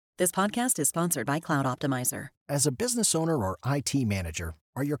This podcast is sponsored by Cloud Optimizer. As a business owner or IT manager,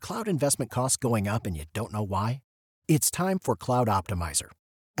 are your cloud investment costs going up and you don't know why? It's time for Cloud Optimizer.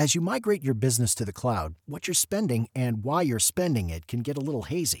 As you migrate your business to the cloud, what you're spending and why you're spending it can get a little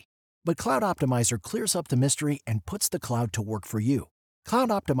hazy. But Cloud Optimizer clears up the mystery and puts the cloud to work for you. Cloud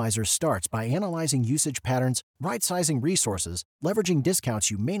Optimizer starts by analyzing usage patterns, right-sizing resources, leveraging discounts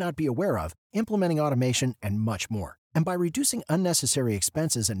you may not be aware of, implementing automation, and much more. And by reducing unnecessary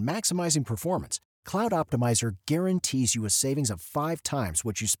expenses and maximizing performance, Cloud Optimizer guarantees you a savings of 5 times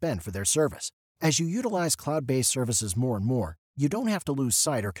what you spend for their service. As you utilize cloud-based services more and more, you don't have to lose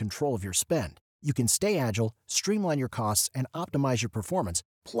sight or control of your spend. You can stay agile, streamline your costs, and optimize your performance,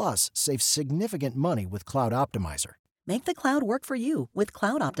 plus save significant money with Cloud Optimizer. Make the cloud work for you with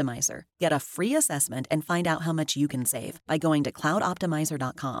Cloud Optimizer. Get a free assessment and find out how much you can save by going to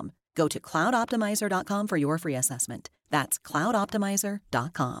cloudoptimizer.com. Go to cloudoptimizer.com for your free assessment. That's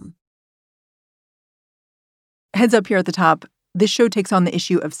cloudoptimizer.com. Heads up here at the top, this show takes on the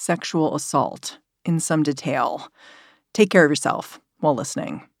issue of sexual assault in some detail. Take care of yourself while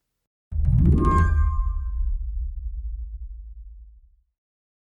listening.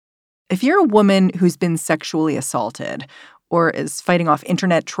 If you're a woman who's been sexually assaulted or is fighting off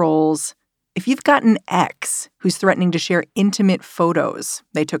internet trolls, if you've got an ex who's threatening to share intimate photos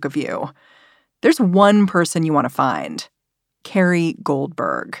they took of you, there's one person you want to find: Carrie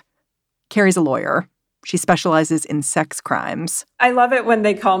Goldberg. Carrie's a lawyer. She specializes in sex crimes. I love it when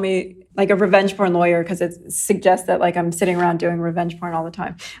they call me like a revenge porn lawyer because it suggests that like I'm sitting around doing revenge porn all the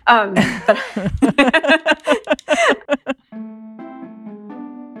time.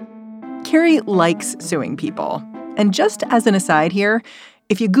 Carrie likes suing people. And just as an aside here,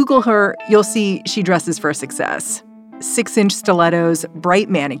 if you Google her, you'll see she dresses for success. 6-inch stilettos, bright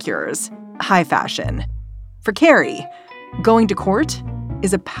manicures, high fashion. For Carrie, going to court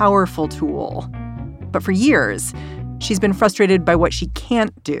is a powerful tool. But for years, she's been frustrated by what she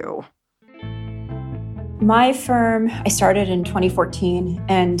can't do. My firm, I started in 2014.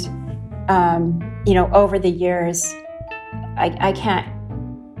 And, over the years, I can't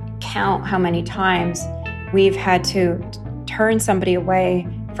count how many times we've had to turn somebody away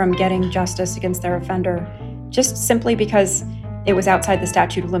from getting justice against their offender just simply because it was outside the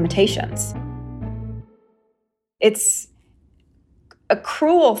statute of limitations. It's a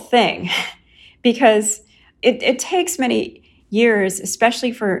cruel thing because it takes many years,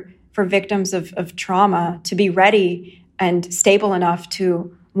 especially for victims of trauma, to be ready and stable enough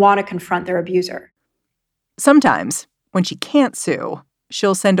to want to confront their abuser. Sometimes, when she can't sue,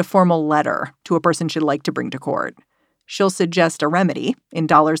 she'll send a formal letter to a person she'd like to bring to court. She'll suggest a remedy in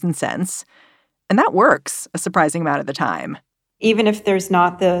dollars and cents, and that works a surprising amount of the time. Even if there's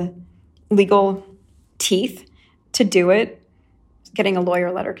not the legal teeth to do it, getting a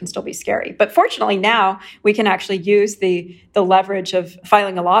lawyer letter can still be scary. But fortunately now we can actually use the leverage of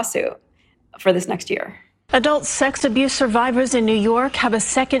filing a lawsuit for this next year. Adult sex abuse survivors in New York have a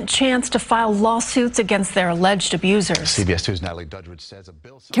second chance to file lawsuits against their alleged abusers. CBS 2's Natalie Dudridge says a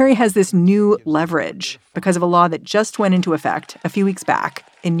bill... Carrie has this new leverage because of a law that just went into effect a few weeks back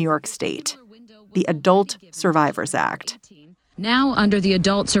in New York State, the Adult Survivors Act. Now, under the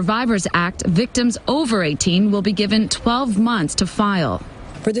Adult Survivors Act, victims over 18 will be given 12 months to file.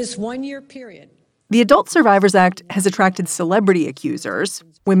 For this one-year period. The Adult Survivors Act has attracted celebrity accusers,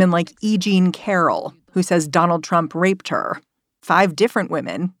 women like E. Jean Carroll, who says Donald Trump raped her. 5 different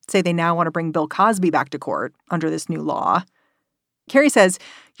women say they now want to bring Bill Cosby back to court under this new law. Carrie says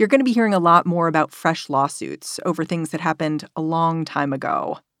you're going to be hearing a lot more about fresh lawsuits over things that happened a long time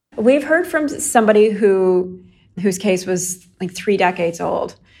ago. We've heard from somebody whose case was like 3 decades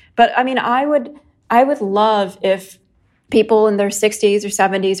old. But I mean, I would love if people in their 60s or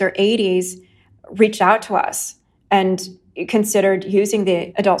 70s or 80s reached out to us and considered using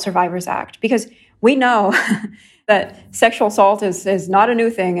the Adult Survivors Act, because we know that sexual assault is not a new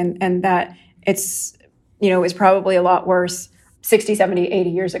thing and that it's, is probably a lot worse 60, 70, 80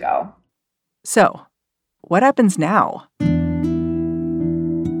 years ago. So, what happens now?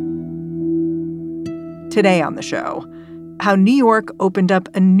 Today on the show, how New York opened up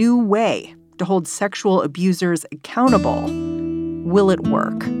a new way to hold sexual abusers accountable. Will it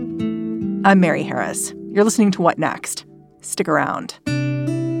work? I'm Mary Harris. You're listening to What Next? Stick around.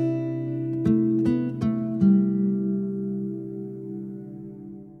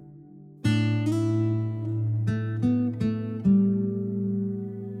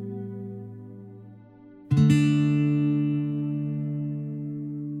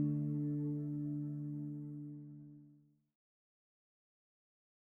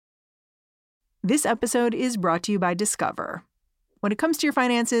 This episode is brought to you by Discover. When it comes to your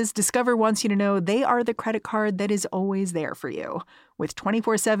finances, Discover wants you to know they are the credit card that is always there for you. With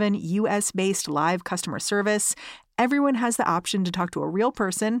 24/7 U.S.-based live customer service, everyone has the option to talk to a real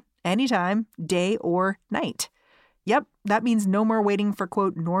person anytime, day or night. Yep, that means no more waiting for,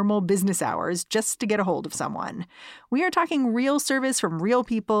 quote, normal business hours just to get a hold of someone. We are talking real service from real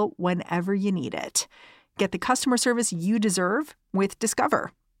people whenever you need it. Get the customer service you deserve with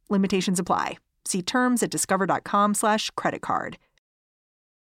Discover. Limitations apply. See terms at discover.com/creditcard.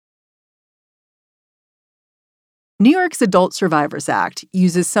 New York's Adult Survivors Act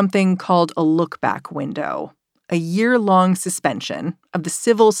uses something called a look-back window, a year-long suspension of the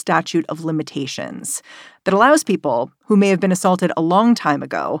civil statute of limitations that allows people who may have been assaulted a long time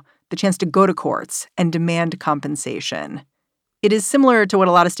ago the chance to go to courts and demand compensation. It is similar to what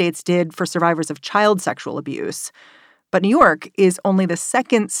a lot of states did for survivors of child sexual abuse, but New York is only the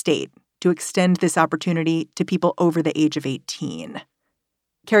second state to extend this opportunity to people over the age of 18.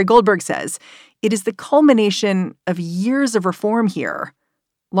 Carrie Goldberg says it is the culmination of years of reform here.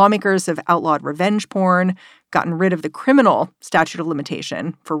 Lawmakers have outlawed revenge porn, gotten rid of the criminal statute of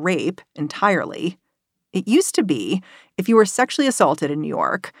limitation for rape entirely. It used to be, if you were sexually assaulted in New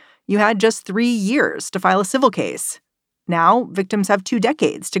York, you had just 3 years to file a civil case. Now, victims have 2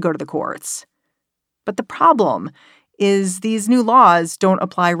 decades to go to the courts. But the problem is these new laws don't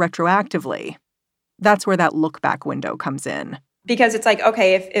apply retroactively. That's where that look-back window comes in. Because it's like,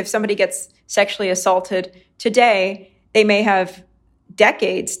 okay, if somebody gets sexually assaulted today, they may have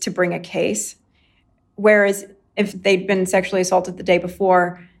decades to bring a case. Whereas if they'd been sexually assaulted the day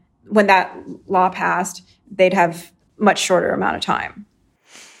before, when that law passed, they'd have much shorter amount of time.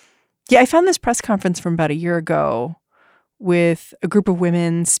 Yeah, I found this press conference from about a year ago with a group of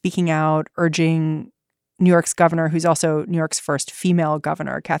women speaking out, urging New York's governor, who's also New York's first female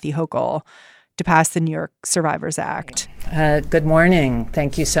governor, Kathy Hochul, to pass the New York Survivors Act. Good morning.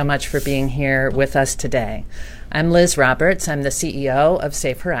 Thank you so much for being here with us today. I'm Liz Roberts. I'm the CEO of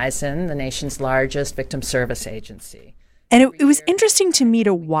Safe Horizon, the nation's largest victim service agency. And it was interesting to me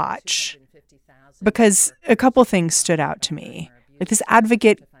to watch because a couple things stood out to me. Like this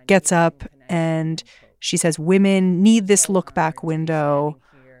advocate gets up and she says women need this look-back window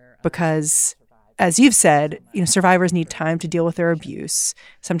because, as you've said, survivors need time to deal with their abuse,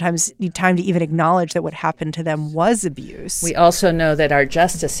 sometimes need time to even acknowledge that what happened to them was abuse. We also know that our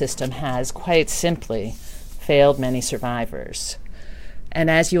justice system has, quite simply, failed many survivors. And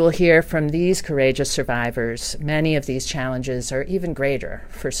as you will hear from these courageous survivors, many of these challenges are even greater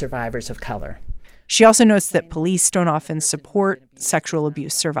for survivors of color. She also notes that police don't often support sexual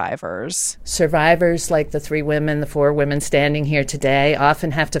abuse survivors. Survivors like the 4 women standing here today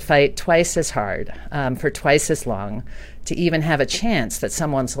often have to fight twice as hard for twice as long to even have a chance that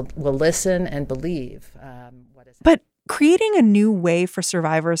someone will listen and believe. But creating a new way for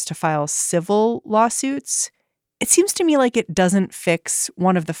survivors to file civil lawsuits, it seems to me like it doesn't fix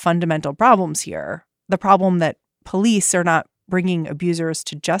one of the fundamental problems here, the problem that police are not bringing abusers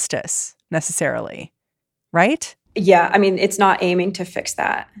to justice necessarily, right? Yeah, I mean, it's not aiming to fix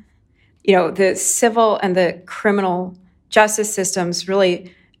that. The civil and the criminal justice systems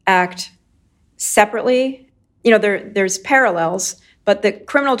really act separately. There's parallels, but the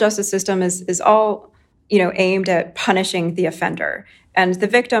criminal justice system is all, aimed at punishing the offender. And the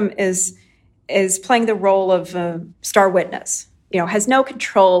victim is playing the role of a star witness, has no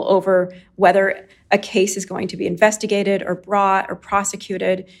control over whether a case is going to be investigated or brought or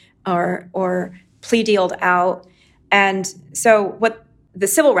prosecuted or plea dealed out. And so what the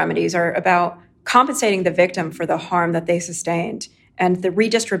civil remedies are about compensating the victim for the harm that they sustained and the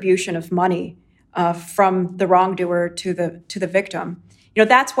redistribution of money from the wrongdoer to the victim.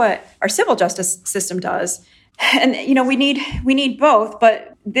 That's what our civil justice system does. And, we need both,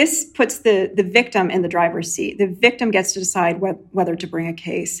 but this puts the victim in the driver's seat. The victim gets to decide whether to bring a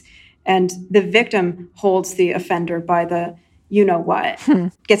case. And the victim holds the offender by the you-know-what,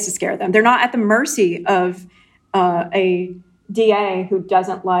 gets to scare them. They're not at the mercy of a DA who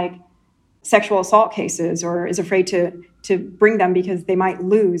doesn't like sexual assault cases or is afraid to bring them because they might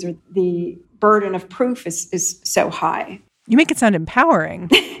lose or the burden of proof is so high. You make it sound empowering.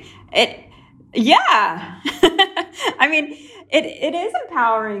 Yeah. I mean, it is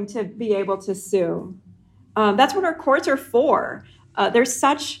empowering to be able to sue. That's what our courts are for. There's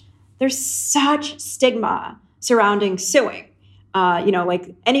such stigma surrounding suing.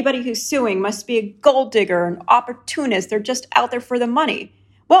 Like anybody who's suing must be a gold digger, an opportunist. They're just out there for the money.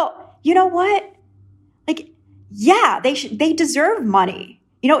 Well, you know what? They deserve money.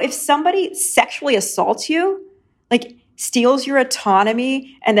 If somebody sexually assaults you, steals your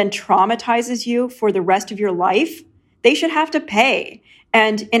autonomy and then traumatizes you for the rest of your life, they should have to pay.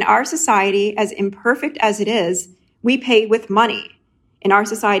 And in our society, as imperfect as it is, we pay with money. In our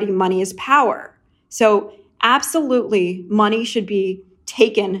society, money is power. So absolutely, money should be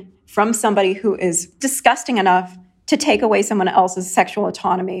taken from somebody who is disgusting enough to take away someone else's sexual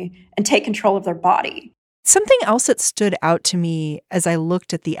autonomy and take control of their body. Something else that stood out to me as I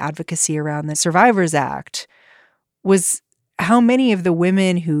looked at the advocacy around the Survivors Act was how many of the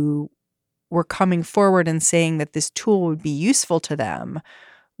women who were coming forward and saying that this tool would be useful to them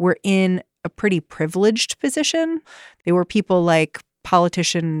were in a pretty privileged position. They were people like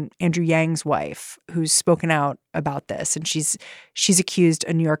politician Andrew Yang's wife, who's spoken out about this, and she's accused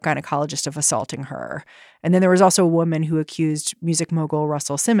a New York gynecologist of assaulting her. And then there was also a woman who accused music mogul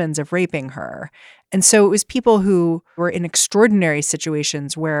Russell Simmons of raping her. And so it was people who were in extraordinary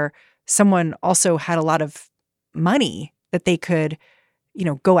situations where someone also had a lot of money that they could,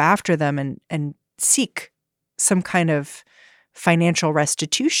 go after them and seek some kind of financial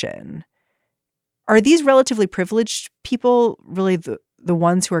restitution. Are these relatively privileged people really the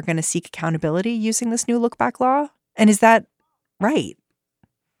ones who are going to seek accountability using this new look back law? And is that right?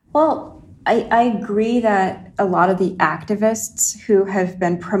 Well, I agree that a lot of the activists who have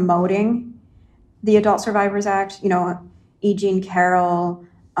been promoting the Adult Survivors Act, E. Jean Carroll,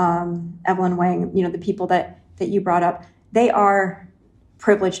 Evelyn Wang, the people that you brought up, they are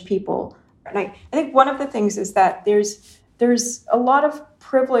privileged people. And I think one of the things is that there's a lot of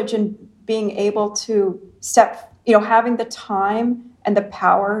privilege in being able to having the time and the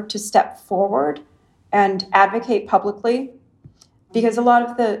power to step forward and advocate publicly. Because a lot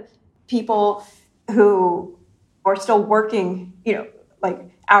of the people who are still working, like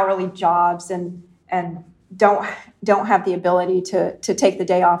hourly jobs and don't have the ability to take the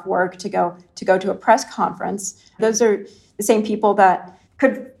day off work to go to a press conference, those are the same people that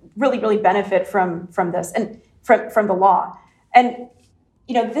could really, really benefit from this and from the law. And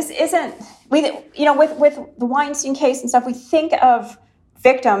this isn't, with the Weinstein case and stuff, we think of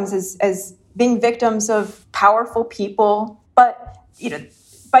victims as being victims of powerful people. But,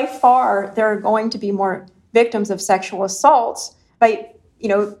 by far, there are going to be more victims of sexual assaults by,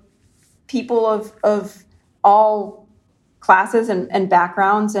 people of all classes and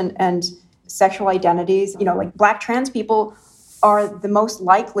backgrounds and sexual identities. Like Black trans people are the most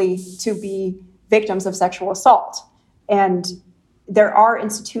likely to be victims of sexual assault. And there are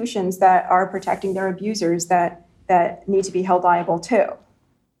institutions that are protecting their abusers that need to be held liable too.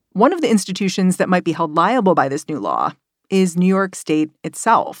 One of the institutions that might be held liable by this new law is New York State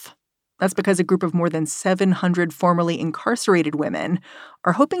itself. That's because a group of more than 700 formerly incarcerated women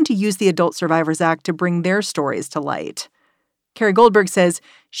are hoping to use the Adult Survivors Act to bring their stories to light. Carrie Goldberg says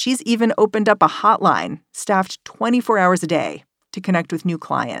she's even opened up a hotline staffed 24 hours a day to connect with new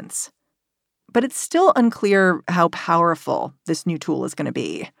clients. But it's still unclear how powerful this new tool is going to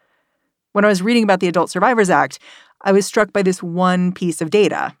be. When I was reading about the Adult Survivors Act, I was struck by this one piece of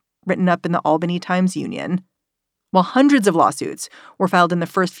data written up in the Albany Times-Union. While hundreds of lawsuits were filed in the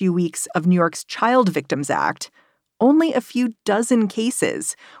first few weeks of New York's Child Victims Act, only a few dozen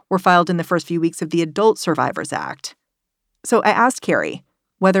cases were filed in the first few weeks of the Adult Survivors Act. So I asked Carrie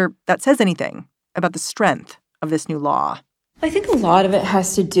whether that says anything about the strength of this new law. I think a lot of it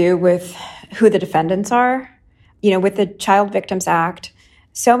has to do with who the defendants are. With the Child Victims Act,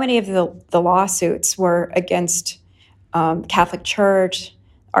 so many of the lawsuits were against Catholic Church,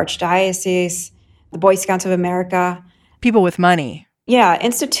 Archdiocese, the Boy Scouts of America. People with money. Yeah,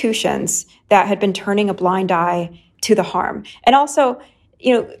 institutions that had been turning a blind eye to the harm. And also,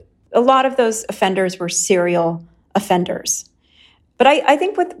 a lot of those offenders were serial offenders. But I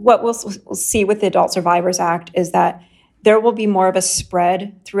think with what we'll see with the Adult Survivors Act is that there will be more of a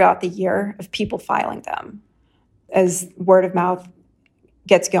spread throughout the year of people filing them as word of mouth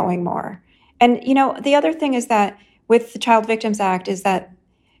gets going more. And, the other thing is that with the Child Victims Act is that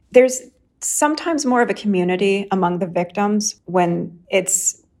there's sometimes more of a community among the victims when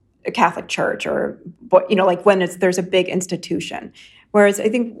it's a Catholic church or, like when there's a big institution. Whereas I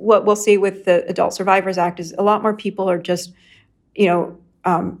think what we'll see with the Adult Survivors Act is a lot more people are just,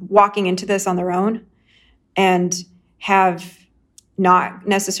 walking into this on their own and have not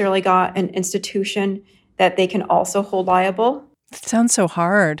necessarily got an institution that they can also hold liable. It sounds so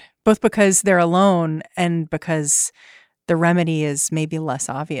hard, both because they're alone and because the remedy is maybe less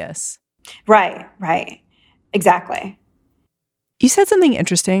obvious. Right. Exactly. You said something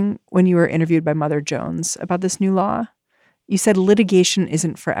interesting when you were interviewed by Mother Jones about this new law. You said litigation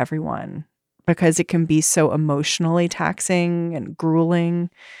isn't for everyone because it can be so emotionally taxing and grueling,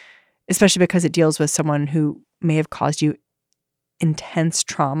 especially because it deals with someone who may have caused you intense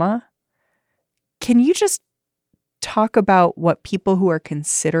trauma. Can you just talk about what people who are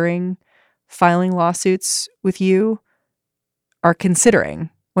considering filing lawsuits with you are considering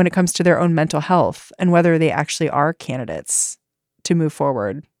when it comes to their own mental health and whether they actually are candidates to move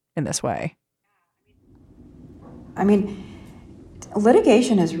forward in this way? I mean,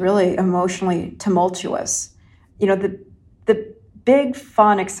 litigation is really emotionally tumultuous. You know, the big,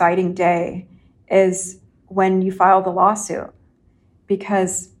 fun, exciting day is when you file the lawsuit,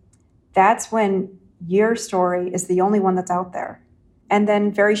 because that's when your story is the only one that's out there. And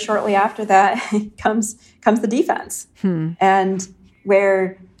then very shortly after that comes the defense, and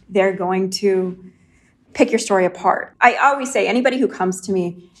where they're going to pick your story apart. I always say, anybody who comes to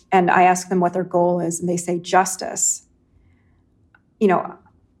me and I ask them what their goal is and they say justice, you know,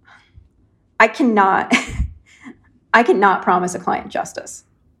 I cannot promise a client justice.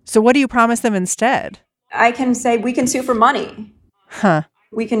 So what do you promise them instead? I can say we can sue for money.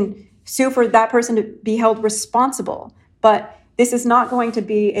 We can sue for that person to be held responsible. But this is not going to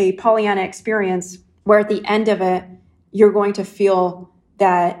be a Pollyanna experience where at the end of it, you're going to feel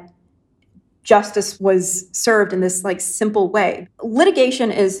that justice was served in this like simple way. Litigation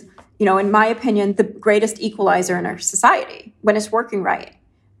is, you know, in my opinion, the greatest equalizer in our society when it's working right.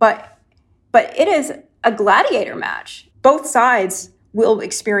 But it is a gladiator match. Both sides will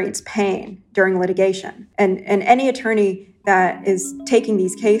experience pain during litigation. And any attorney that is taking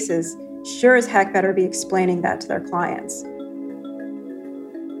these cases sure as heck better be explaining that to their clients.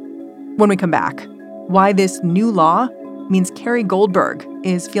 When we come back, why this new law means Carrie Goldberg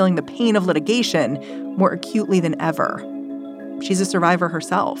is feeling the pain of litigation more acutely than ever. She's a survivor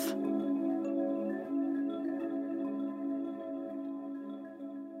herself.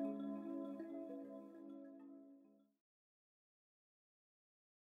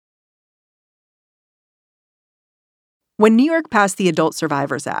 When New York passed the Adult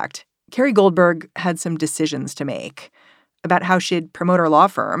Survivors Act, Carrie Goldberg had some decisions to make about how she'd promote her law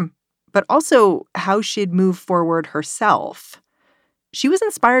firm, but also how she'd move forward herself. She was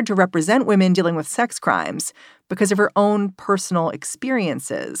inspired to represent women dealing with sex crimes because of her own personal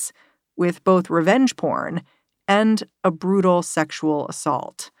experiences with both revenge porn and a brutal sexual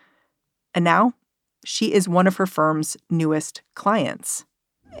assault. And now she is one of her firm's newest clients.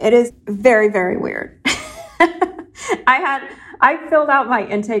 It is very, very weird. I filled out my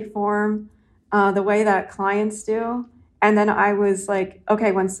intake form the way that clients do. And then I was like,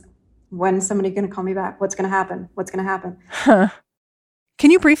 okay, when's somebody going to call me back? What's going to happen? What's going to happen?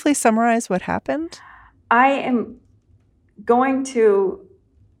 Can you briefly summarize what happened? I'm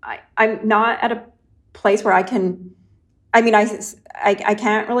not at a place where I can, I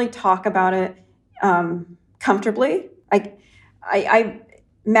can't really talk about it comfortably. I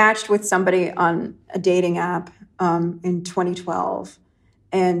matched with somebody on a dating app in 2012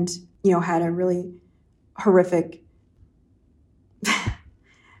 and, you know, had a really horrific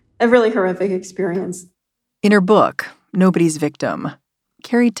experience. In her book, Nobody's Victim,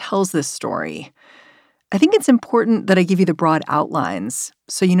 Carrie tells this story. I think it's important that I give you the broad outlines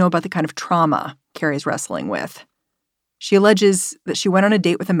so you know about the kind of trauma Carrie's wrestling with. She alleges that she went on a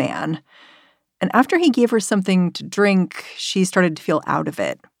date with a man, and after he gave her something to drink, she started to feel out of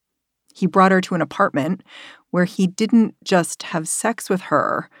it. He brought her to an apartment where he didn't just have sex with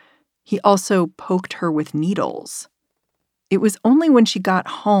her, he also poked her with needles. It was only when she got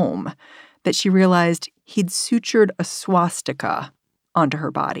home that she realized he'd sutured a swastika onto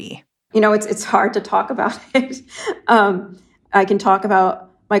her body. You know, it's hard to talk about it. I can talk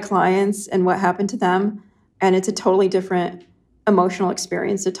about my clients and what happened to them, and it's a totally different emotional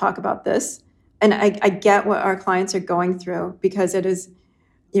experience to talk about this. And I get what our clients are going through because it is,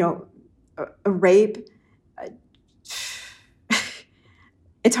 you know, a rape.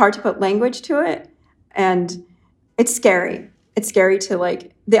 It's hard to put language to it, and it's scary. It's scary to,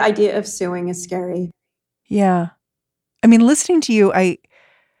 like, the idea of suing is scary. Yeah. I mean, listening to you, I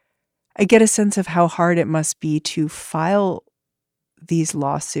get a sense of how hard it must be to file these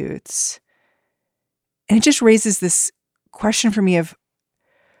lawsuits. And it just raises this question for me of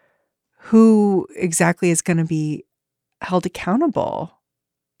who exactly is going to be held accountable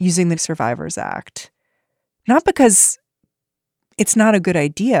using the Survivors Act. Not because it's not a good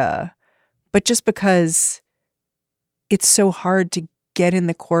idea, but just because it's so hard to get in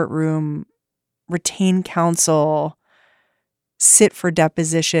the courtroom, retain counsel, sit for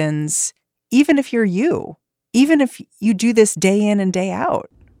depositions, even if you're you, even if you do this day in and day out.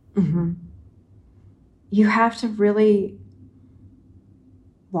 Mm-hmm. You have to really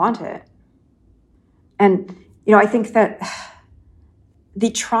want it. And, you know, I think that the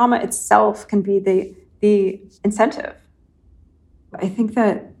trauma itself can be the incentive. I think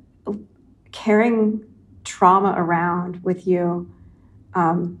that caring trauma around with you.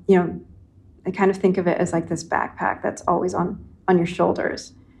 I kind of think of it as like this backpack that's always on your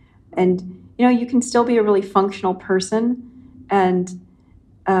shoulders. And, you can still be a really functional person and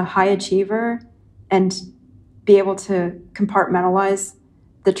a high achiever and be able to compartmentalize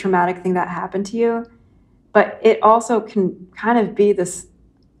the traumatic thing that happened to you. But it also can kind of be this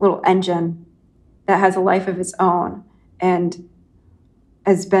little engine that has a life of its own and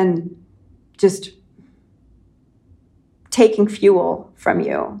has been just taking fuel from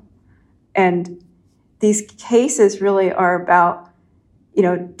you. And these cases really are about,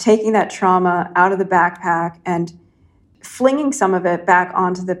 taking that trauma out of the backpack and flinging some of it back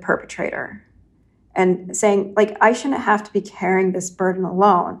onto the perpetrator and saying, like, I shouldn't have to be carrying this burden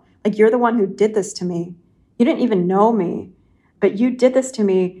alone. Like, you're the one who did this to me. You didn't even know me, but you did this to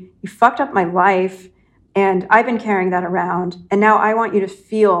me. You fucked up my life, and I've been carrying that around. And now I want you to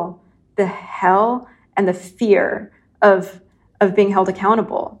feel the hell and the fear of being held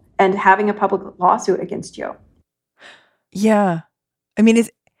accountable and having a public lawsuit against you. Yeah. I mean,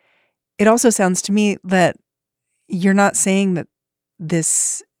 it also sounds to me that you're not saying that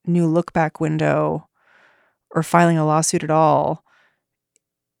this new look back window or filing a lawsuit at all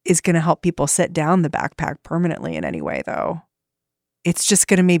is going to help people set down the backpack permanently in any way, though. It's just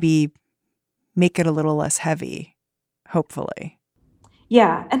going to maybe make it a little less heavy, hopefully.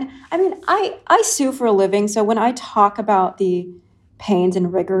 Yeah. And I mean, I sue for a living. So when I talk about the pains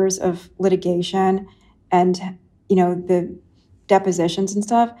and rigors of litigation and, the depositions and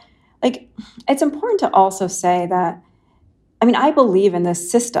stuff, like, it's important to also say that, I believe in this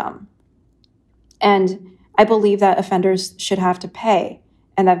system. And I believe that offenders should have to pay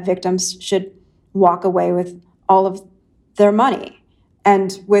and that victims should walk away with all of their money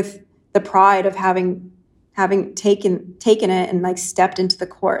and with the pride of having taken it and like stepped into the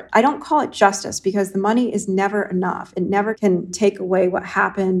court. I don't call it justice because the money is never enough. It never can take away what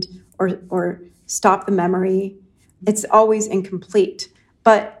happened or stop the memory. It's always incomplete.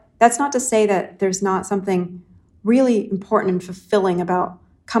 But that's not to say that there's not something really important and fulfilling about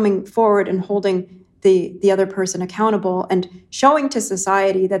coming forward and holding the other person accountable and showing to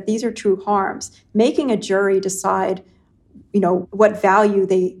society that these are true harms, making a jury decide, what value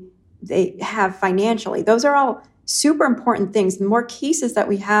they have financially. Those are all super important things. The more cases that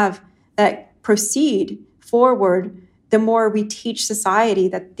we have that proceed forward, the more we teach society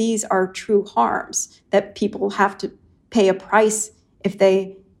that these are true harms, that people have to pay a price if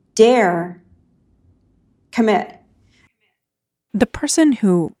they dare commit. The person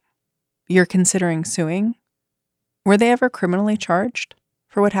who you're considering suing, were they ever criminally charged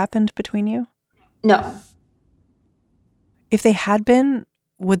for what happened between you? No. If they had been,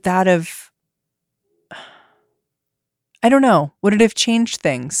 would that have, I don't know, would it have changed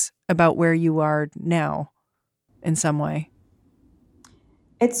things about where you are now in some way?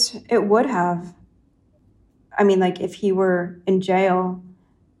 It would have. If he were in jail,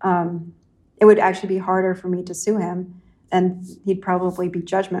 it would actually be harder for me to sue him, and he'd probably be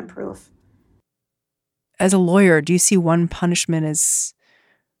judgment proof. As a lawyer, do you see one punishment as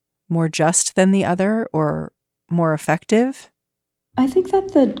more just than the other or more effective? I think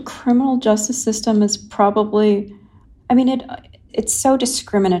that the criminal justice system is probably, it's so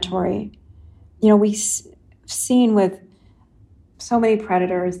discriminatory. We've seen with so many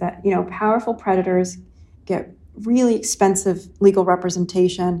predators that, powerful predators get really expensive legal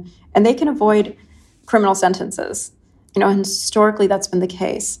representation and they can avoid criminal sentences. And historically that's been the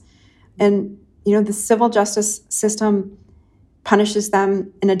case. And, the civil justice system punishes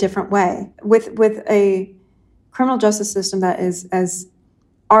them in a different way. With a criminal justice system that is as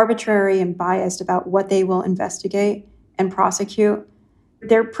arbitrary and biased about what they will investigate and prosecute,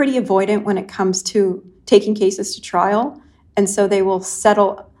 they're pretty avoidant when it comes to taking cases to trial. And so they will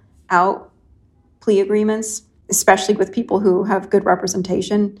settle out plea agreements, especially with people who have good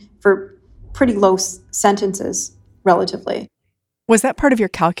representation, for pretty low sentences relatively. Was that part of your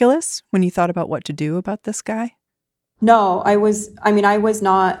calculus when you thought about what to do about this guy? No, I was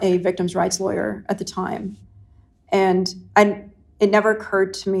not a victims' rights lawyer at the time. And it never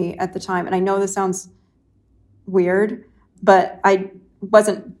occurred to me at the time, and I know this sounds weird, but I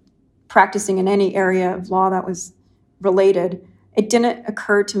wasn't practicing in any area of law that was related. It didn't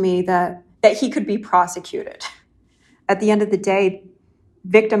occur to me that he could be prosecuted. At the end of the day,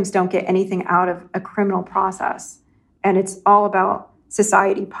 victims don't get anything out of a criminal process, and it's all about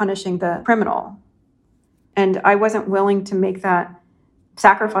society punishing the criminal. And I wasn't willing to make that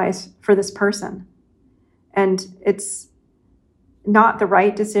sacrifice for this person. And it's not the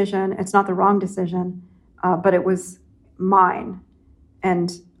right decision. It's not the wrong decision, but it was mine.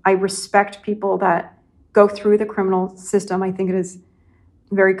 And I respect people that go through the criminal system. I think it is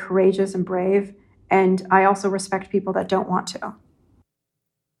very courageous and brave. And I also respect people that don't want to.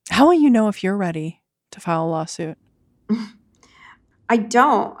 How will you know if you're ready to file a lawsuit? I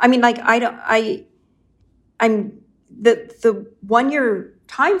don't. I mean, like, I'm the 1 year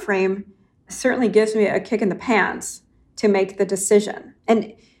time frame certainly gives me a kick in the pants to make the decision.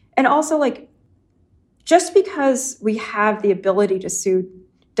 And also, like, just because we have the ability to sue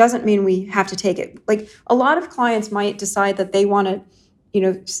doesn't mean we have to take it. Like, a lot of clients might decide that they want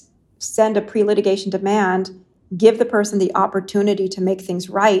to, send a pre-litigation demand, give the person the opportunity to make things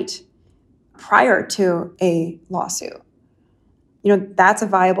right prior to a lawsuit. That's a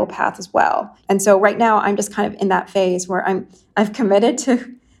viable path as well. And so right now I'm just kind of in that phase where I've committed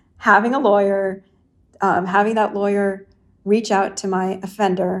to having a lawyer, having that lawyer reach out to my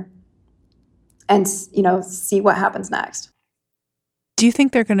offender and, see what happens next. Do you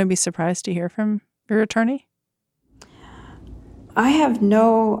think they're going to be surprised to hear from your attorney? I have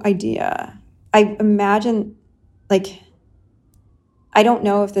no idea. I imagine, I don't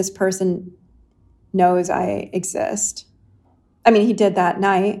know if this person knows I exist. I mean, he did that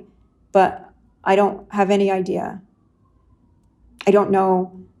night, but I don't have any idea. I don't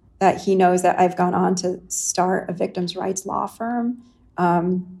know that he knows that I've gone on to start a victims' rights law firm.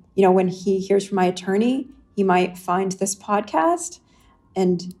 When he hears from my attorney, he might find this podcast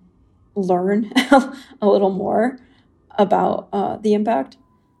and learn a little more about the impact.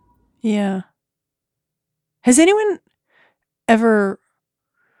 Yeah. Has anyone ever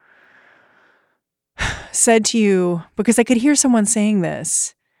said to you, because I could hear someone saying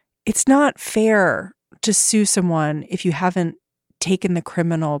this, it's not fair to sue someone if you haven't taken the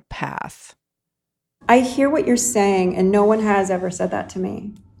criminal path? I hear what you're saying, and no one has ever said that to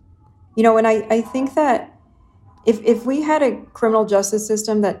me. And I think that if we had a criminal justice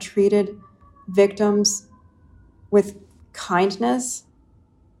system that treated victims with kindness,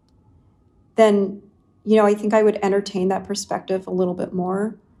 then, I think I would entertain that perspective a little bit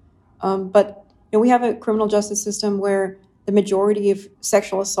more. But we have a criminal justice system where the majority of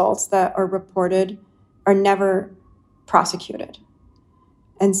sexual assaults that are reported are never prosecuted.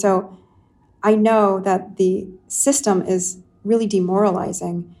 And so I know that the system is really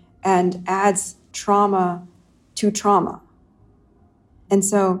demoralizing and adds trauma to trauma. And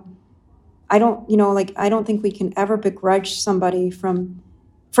so I don't think we can ever begrudge somebody from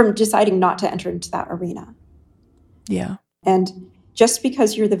deciding not to enter into that arena. Yeah. And just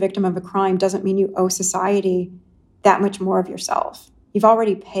because you're the victim of a crime doesn't mean you owe society that much more of yourself. You've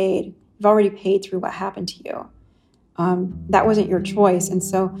already paid through what happened to you. That wasn't your choice. And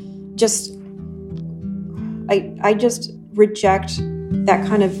so I just reject that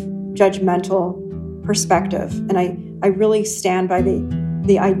kind of judgmental perspective. And I really stand by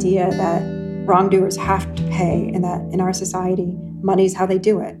the idea that wrongdoers have to pay, and that in our society, money is how they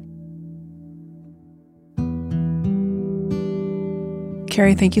do it.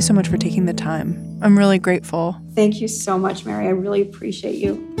 Carrie, thank you so much for taking the time. I'm really grateful. Thank you so much, Mary. I really appreciate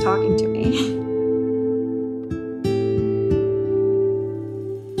you talking to me.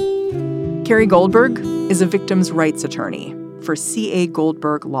 Carrie Goldberg is a victims' rights attorney for C.A.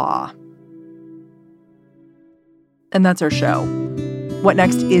 Goldberg Law. And that's our show. What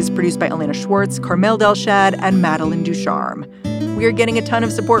Next is produced by Elena Schwartz, Carmel Delshad, and Madeline Ducharme. We are getting a ton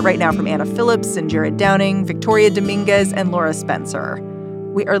of support right now from Anna Phillips and Jared Downing, Victoria Dominguez, and Laura Spencer.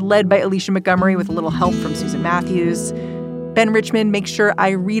 We are led by Alicia Montgomery with a little help from Susan Matthews. Ben Richmond makes sure I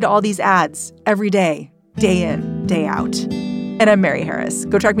read all these ads every day in, day out. And I'm Mary Harris.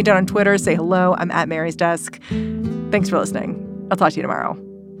 Go track me down on Twitter, say hello. I'm at Mary's Desk. Thanks for listening. I'll talk to you tomorrow.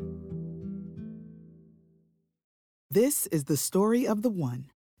 This is the story of the one.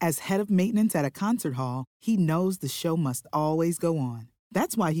 As head of maintenance at a concert hall, he knows the show must always go on.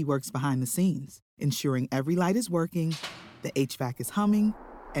 That's why he works behind the scenes, ensuring every light is working, the HVAC is humming,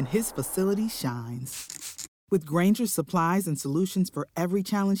 and his facility shines. With Grainger's supplies and solutions for every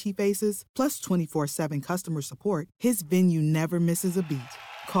challenge he faces, plus 24/7 customer support, his venue never misses a beat.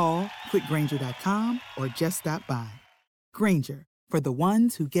 Call quickgrainger.com or just stop by. Grainger, for the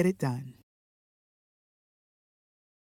ones who get it done.